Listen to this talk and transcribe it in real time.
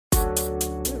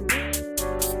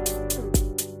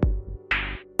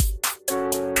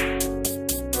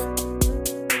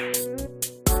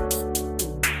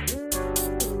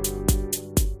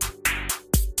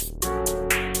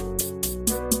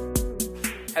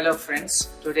Hello friends,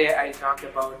 today I'll talk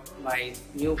about my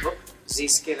new book,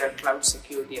 Zscaler Cloud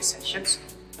Security Essentials,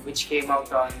 which came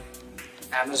out on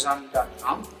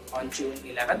Amazon.com on June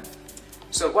 11th.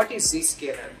 So what is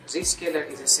Zscaler? Zscaler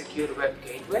is a secure web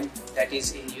gateway that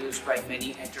is in use by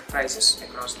many enterprises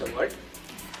across the world.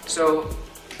 So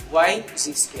why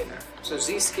Zscaler? So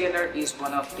Zscaler is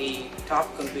one of the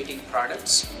top competing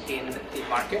products in the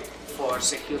market for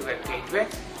secure web gateway,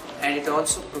 and it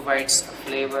also provides a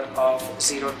flavor of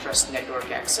Zero Trust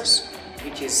Network Access,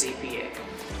 which is ZPA.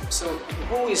 So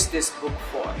who is this book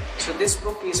for? So this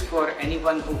book is for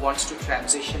anyone who wants to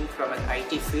transition from an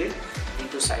IT field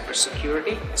into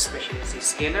cybersecurity, especially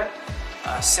Zscaler.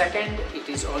 Second, it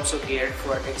is also geared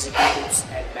for executives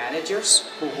and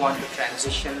managers who want to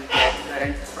transition their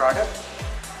current product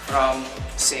from,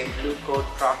 say, Blue Code,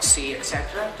 Proxy,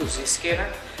 etc. to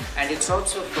Zscaler. And it's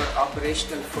also for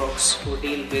operational folks who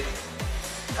deal with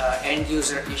end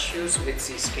user issues with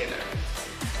Zscaler.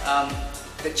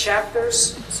 The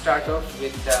chapters start off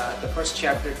with the first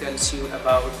chapter tells you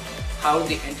about how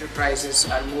the enterprises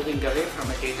are moving away from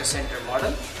a data center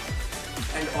model,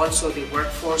 and also the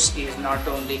workforce is not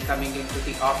only coming into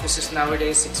the offices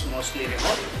nowadays, it's mostly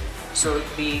remote. So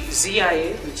the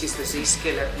ZIA, which is the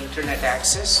Zscaler Internet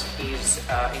Access, is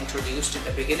introduced in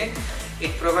the beginning.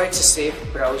 It provides a safe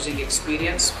browsing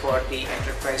experience for the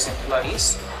enterprise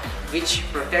employees, which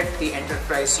protect the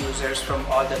enterprise users from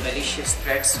all the malicious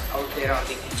threats out there on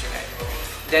the internet.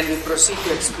 Then we proceed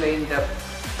to explain the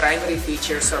primary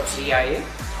features of ZIA,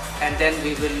 and then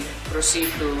we will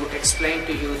proceed to explain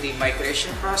to you the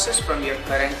migration process from your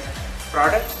current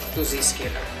product to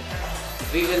Zscaler.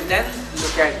 We will then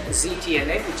look at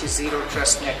ZTNA, which is Zero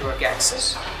Trust Network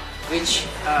Access, which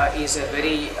is a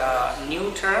very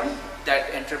new term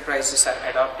that enterprises are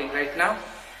adopting right now.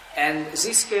 And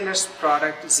Zscaler's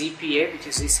product ZPA, which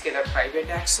is Zscaler Private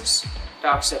Access,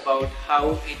 talks about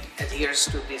how it adheres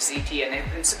to the ZTNA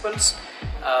principles,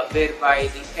 whereby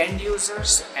the end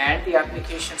users and the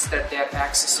applications that they are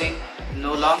accessing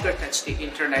no longer touch the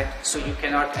internet, so you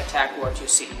cannot attack what you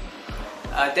see.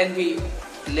 Then we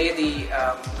lay the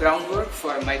groundwork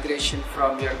for migration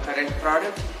from your current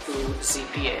product to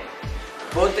ZPA.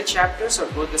 Both the chapters or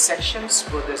both the sections,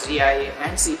 both the ZIA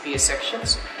and ZPA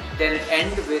sections, then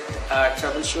end with a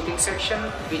troubleshooting section,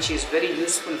 which is very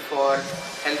useful for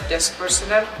help desk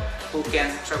personnel who can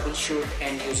troubleshoot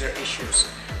end user issues.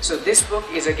 So this book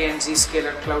is again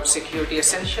Zscaler Cloud Security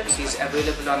Essentials. It is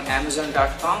available on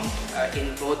Amazon.com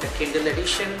in both the Kindle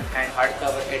edition and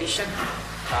hardcover edition.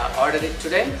 Order it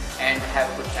today and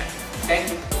have a good time. Thank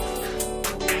you.